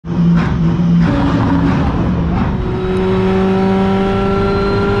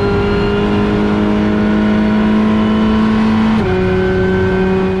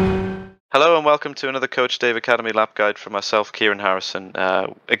welcome to another Coach Dave Academy lap guide from myself, Kieran Harrison.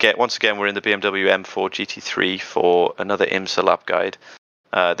 Once again, we're in the BMW M4 GT3 for another IMSA lap guide.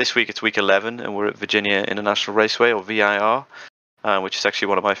 This week it's week 11 and we're at Virginia International Raceway, or VIR, which is actually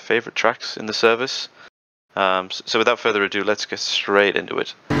one of my favourite tracks in the service. So without further ado, let's get straight into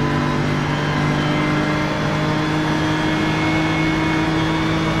it.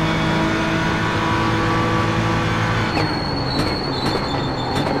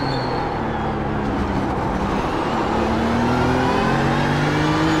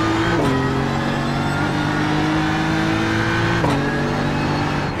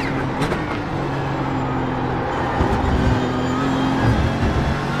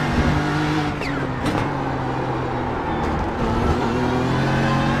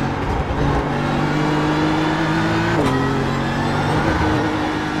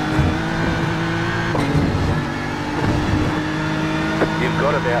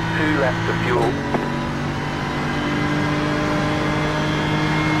 Got about 2 laps of fuel.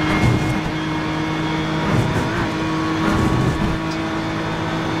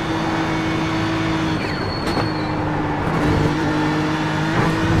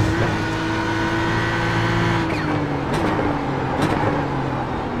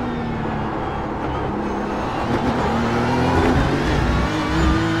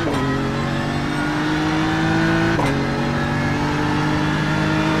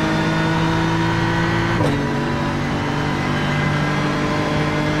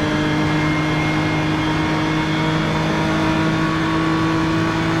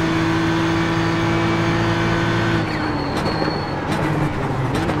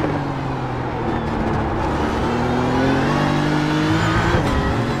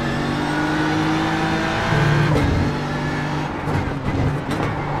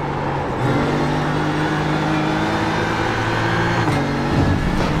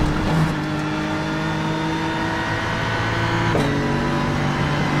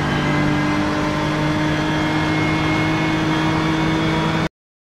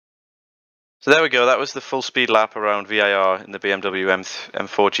 So there we go, that was the full speed lap around VIR in the BMW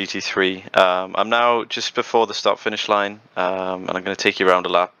M4 GT3. I'm now just before the start finish line, and I'm going to take you around a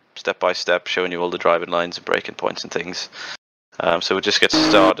lap step by step, showing you all the driving lines and braking points and things. So we'll just get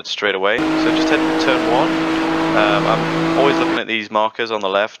started straight away. So just heading to turn 1. I'm always looking at these markers on the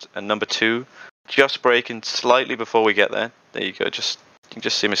left, and number 2, just braking slightly before we get there. There you go, you can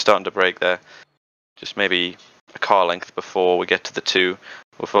just see me starting to brake there. Just maybe a car length before we get to the 2.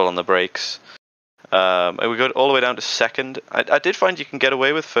 We're full on the brakes. And we go all the way down to second. I did find you can get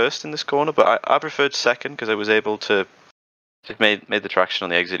away with first in this corner, but I preferred second because I was able to... It made the traction on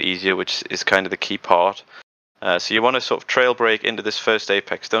the exit easier, which is kind of the key part. So you want to sort of trail brake into this first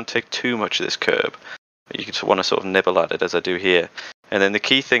apex. Don't take too much of this curb. You just want to sort of nibble at it, as I do here. And then the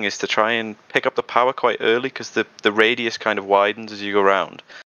key thing is to try and pick up the power quite early, because the radius kind of widens as you go around.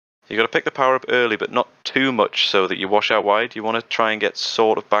 You've got to pick the power up early, but not too much so that you wash out wide. You want to try and get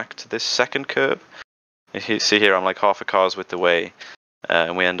sort of back to this second curb. You see here, I'm like half a car's width away,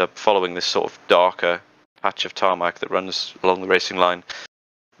 and we end up following this sort of darker patch of tarmac that runs along the racing line.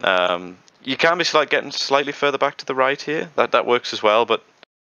 You can be getting slightly further back to the right here. That works as well, but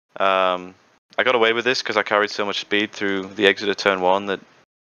I got away with this because I carried so much speed through the exit of turn 1 that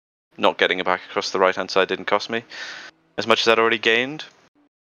not getting it back across the right-hand side didn't cost me as much as I'd already gained.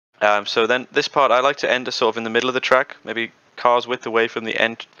 So then this part, I like to end sort of in the middle of the track, maybe car's width away from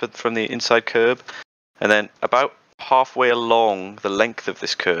the inside curb, and then about halfway along the length of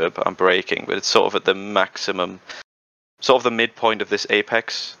this curb, I'm braking, but it's sort of at the maximum, sort of the midpoint of this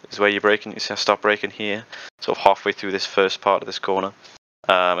apex is where you're braking. You see I stop braking here, sort of halfway through this first part of this corner,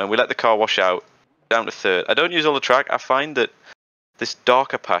 and we let the car wash out down to third. I don't use all the track. I find that this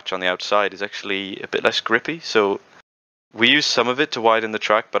darker patch on the outside is actually a bit less grippy, so we use some of it to widen the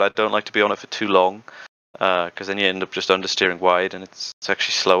track, but I don't like to be on it for too long, because then you end up just understeering wide and it's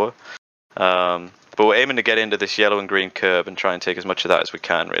actually slower. But we're aiming to get into this yellow and green curb and try and take as much of that as we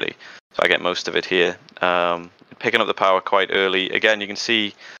can, really. So I get most of it here. Picking up the power quite early. Again, you can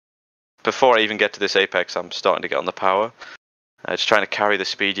see before I even get to this apex, I'm starting to get on the power. Just trying to carry the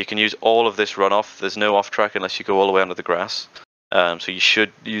speed. You can use all of this runoff. There's no off track unless you go all the way under the grass. So you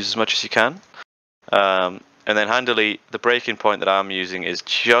should use as much as you can. And then handily, the braking point that I'm using is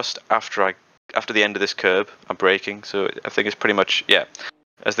just after the end of this curb, I'm braking. So I think it's pretty much, yeah,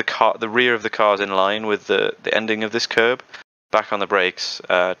 as the rear of the car's in line with the ending of this curb, back on the brakes,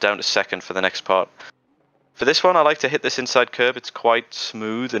 down to second for the next part. For this one, I like to hit this inside curb. It's quite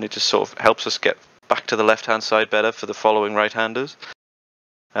smooth, and it just sort of helps us get back to the left-hand side better for the following right-handers.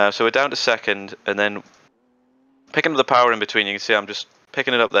 So we're down to second, and then picking up the power in between. You can see I'm just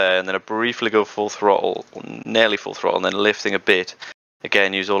picking it up there, and then I briefly go full throttle, nearly full throttle, and then lifting a bit.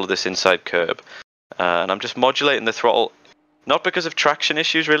 Again, use all of this inside curb. And I'm just modulating the throttle, not because of traction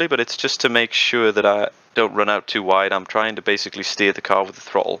issues really, but it's just to make sure that I don't run out too wide. I'm trying to basically steer the car with the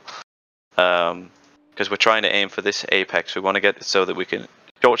throttle. Because we're trying to aim for this apex. We want to get it so that we can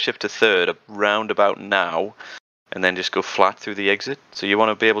short shift to third around about now, and then just go flat through the exit. So you want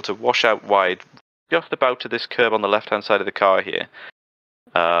to be able to wash out wide, just about to this curb on the left-hand side of the car here.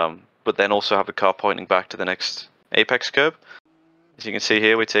 But then also have the car pointing back to the next apex curb. As you can see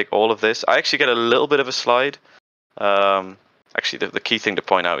here, we take all of this. I actually get a little bit of a slide. Actually, the key thing to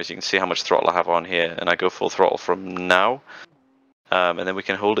point out is you can see how much throttle I have on here, and I go full throttle from now. And then we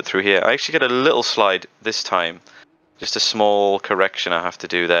can hold it through here. I actually get a little slide this time. Just a small correction I have to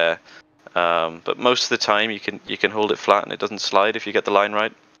do there. But most of the time you can hold it flat and it doesn't slide if you get the line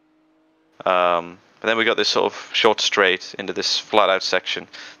right. But then we got this sort of short straight into this flat out section.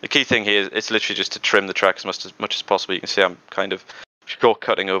 The key thing here is it's literally just to trim the track as much as possible. You can see I'm kind of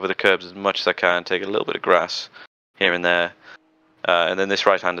shortcutting over the curbs as much as I can, take a little bit of grass here and there. And then this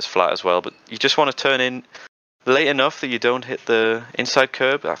right hand is flat as well, but you just want to turn in late enough that you don't hit the inside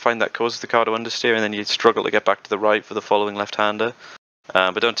curb. I find that causes the car to understeer, and then you struggle to get back to the right for the following left-hander.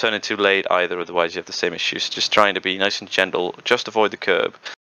 But don't turn in too late either, otherwise you have the same issues. Just trying to be nice and gentle, just avoid the curb.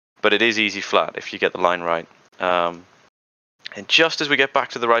 But it is easy flat if you get the line right. And just as we get back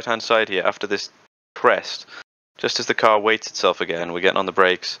to the right-hand side here, after this crest, just as the car weights itself again, we're getting on the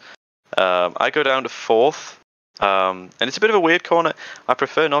brakes. I go down to fourth, and it's a bit of a weird corner. I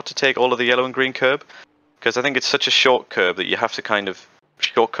prefer not to take all of the yellow and green curb, because I think it's such a short curb that you have to kind of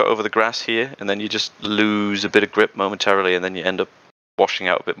shortcut over the grass here, and then you just lose a bit of grip momentarily, and then you end up washing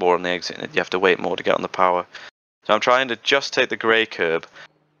out a bit more on the exit, and you have to wait more to get on the power. So I'm trying to just take the grey curb,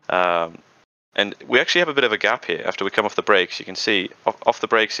 and we actually have a bit of a gap here after we come off the brakes. You can see off the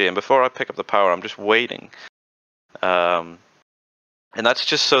brakes here, and before I pick up the power, I'm just waiting. And that's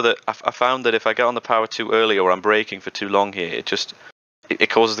just so that I found that if I get on the power too early or I'm braking for too long here, it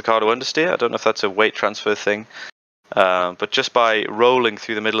causes the car to understeer. I don't know if that's a weight transfer thing, but just by rolling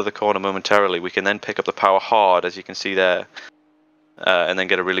through the middle of the corner momentarily, we can then pick up the power hard, as you can see there, and then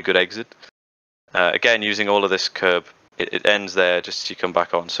get a really good exit. Again, using all of this curb, it ends there just as you come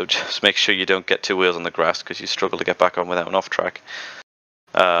back on, so just make sure you don't get two wheels on the grass because you struggle to get back on without an off track.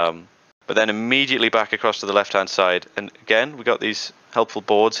 But then immediately back across to the left-hand side, and again, we got these helpful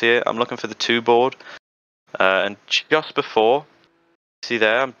boards here. I'm looking for the 2 board, and just before, see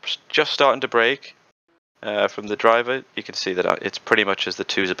there, I'm just starting to brake from the driver. You can see that it's pretty much as the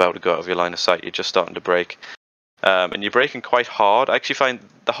 2's about to go out of your line of sight, you're just starting to brake. And you're braking quite hard. I actually find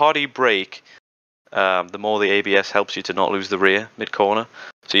the harder you brake, the more the ABS helps you to not lose the rear mid-corner.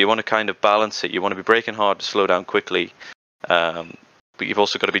 So you want to kind of balance it. You want to be braking hard to slow down quickly, but you've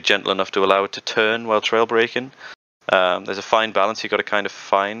also got to be gentle enough to allow it to turn while trail braking. There's a fine balance you've got to kind of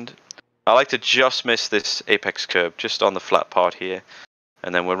find. I like to just miss this apex curb, just on the flat part here.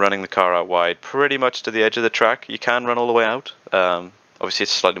 And then we're running the car out wide, pretty much to the edge of the track. You can run all the way out. Obviously,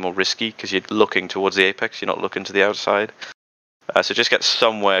 it's slightly more risky because you're looking towards the apex, you're not looking to the outside. So just get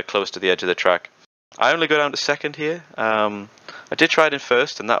somewhere close to the edge of the track. I only go down to second here. I did try it in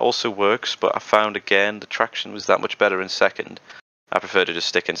first, and that also works, but I found, again, the traction was that much better in second. I prefer to just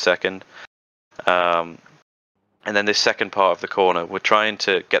stick in second. And then this second part of the corner, we're trying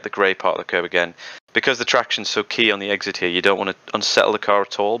to get the grey part of the curb again. Because the traction's so key on the exit here, you don't want to unsettle the car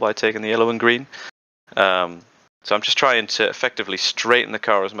at all by taking the yellow and green. So I'm just trying to effectively straighten the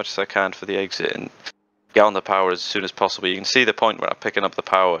car as much as I can for the exit and get on the power as soon as possible. You can see the point where I'm picking up the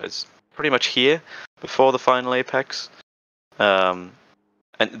power is pretty much here, before the final apex. And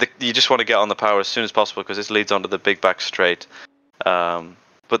you just want to get on the power as soon as possible because this leads onto the big back straight.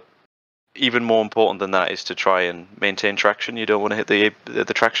 But even more important than that is to try and maintain traction. You don't want to hit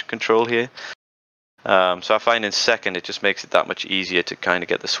the traction control here. So I find in second it just makes it that much easier to kind of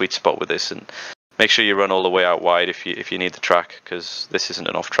get the sweet spot with this, and make sure you run all the way out wide if you need the track, because this isn't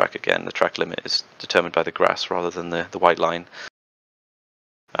an off track again. The track limit is determined by the grass rather than the white line.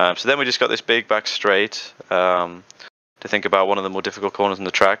 So then we just got this big back straight to think about one of the more difficult corners on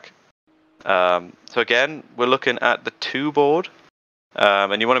the track. So again, we're looking at the 2 board,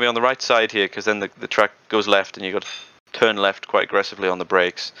 and you want to be on the right side here because then the track goes left and you've got to turn left quite aggressively on the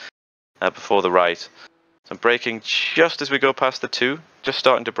brakes before the right. So I'm braking just as we go past the 2, just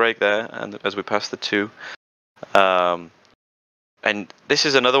starting to brake there, and as we pass the 2. And this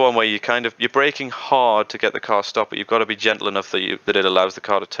is another one where you're braking hard to get the car stopped, but you've got to be gentle enough that it allows the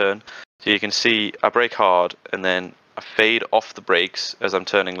car to turn. So you can see I brake hard and then I fade off the brakes as I'm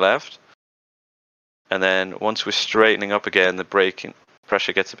turning left. And then once we're straightening up again, the braking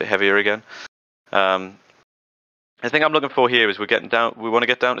pressure gets a bit heavier again. The thing I'm looking for here is we want to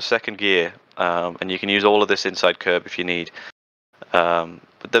get down to second gear, and you can use all of this inside curb if you need.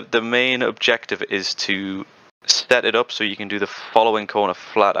 But the main objective is to set it up so you can do the following corner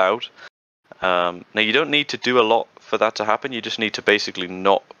flat out. Now you don't need to do a lot for that to happen. You just need to basically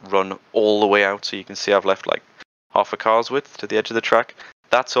not run all the way out. So you can see I've left like half a car's width to the edge of the track.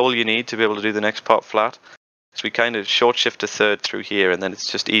 That's all you need to be able to do the next part flat. So we kind of short shift to third through here, and then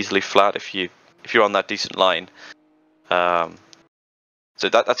it's just easily flat if you're on that decent line. So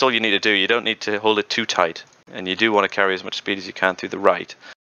that's all you need to do. You don't need to hold it too tight, and you do want to carry as much speed as you can through the right.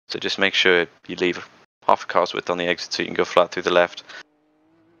 So just make sure you leave half a car's width on the exit so you can go flat through the left.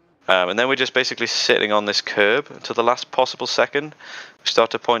 And then we're just basically sitting on this curb until the last possible second. We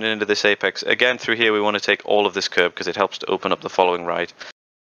start to point it into this apex. Again, through here we want to take all of this curb because it helps to open up the following right.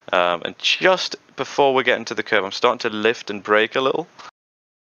 And just before we get into the curb, I'm starting to lift and brake a little.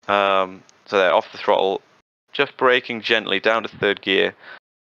 So there, off the throttle, just braking gently down to third gear.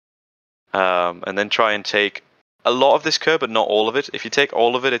 And then try and take a lot of this curb, but not all of it. If you take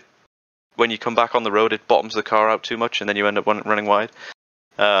all of it, when you come back on the road, it bottoms the car out too much, and then you end up running wide.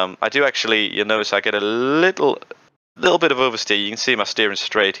 I do actually, you'll notice I get a little bit of oversteer. You can see my steering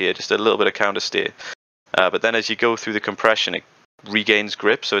straight here, just a little bit of counter steer. But then as you go through the compression, it regains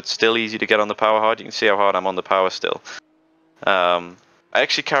grip, so it's still easy to get on the power hard. You can see how hard I'm on the power still. I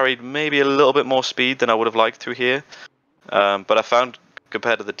actually carried maybe a little bit more speed than I would have liked through here. But I found,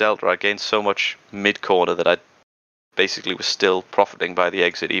 compared to the Delta, I gained so much mid-corner that I basically was still profiting by the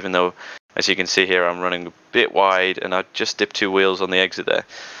exit, even though, as you can see here, I'm running a bit wide, and I just dipped 2 wheels on the exit there.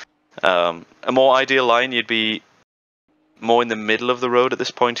 A more ideal line, you'd be more in the middle of the road at this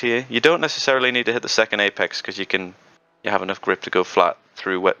point here. You don't necessarily need to hit the second apex, because you have enough grip to go flat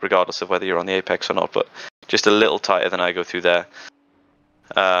through, regardless of whether you're on the apex or not, but just a little tighter than I go through there.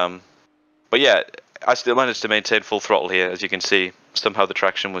 But yeah, I still managed to maintain full throttle here. As you can see, somehow the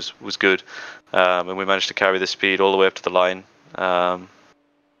traction was good, and we managed to carry the speed all the way up to the line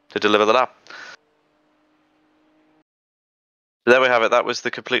to deliver the lap. So there we have it. That was the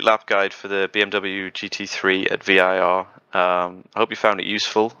complete lap guide for the BMW GT3 at VIR. I hope you found it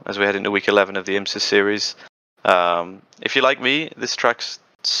useful as we head into week 11 of the IMSA series. If you like me, this track's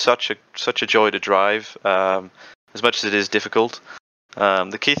such a joy to drive, as much as it is difficult.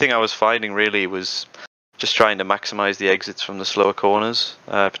 The key thing I was finding really was just trying to maximize the exits from the slower corners,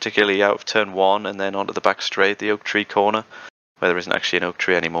 particularly out of turn 1 and then onto the back straight, the oak tree corner, where there isn't actually an oak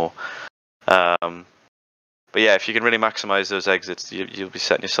tree anymore. But yeah, if you can really maximize those exits, you'll be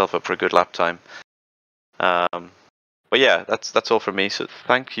setting yourself up for a good lap time. But yeah, that's all from me. So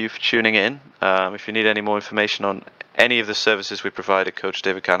thank you for tuning in. If you need any more information on any of the services we provide at Coach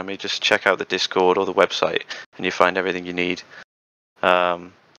Dave Academy, just check out the Discord or the website, and you find everything you need. But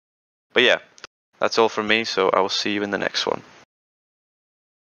yeah, that's all from me. So I will see you in the next one.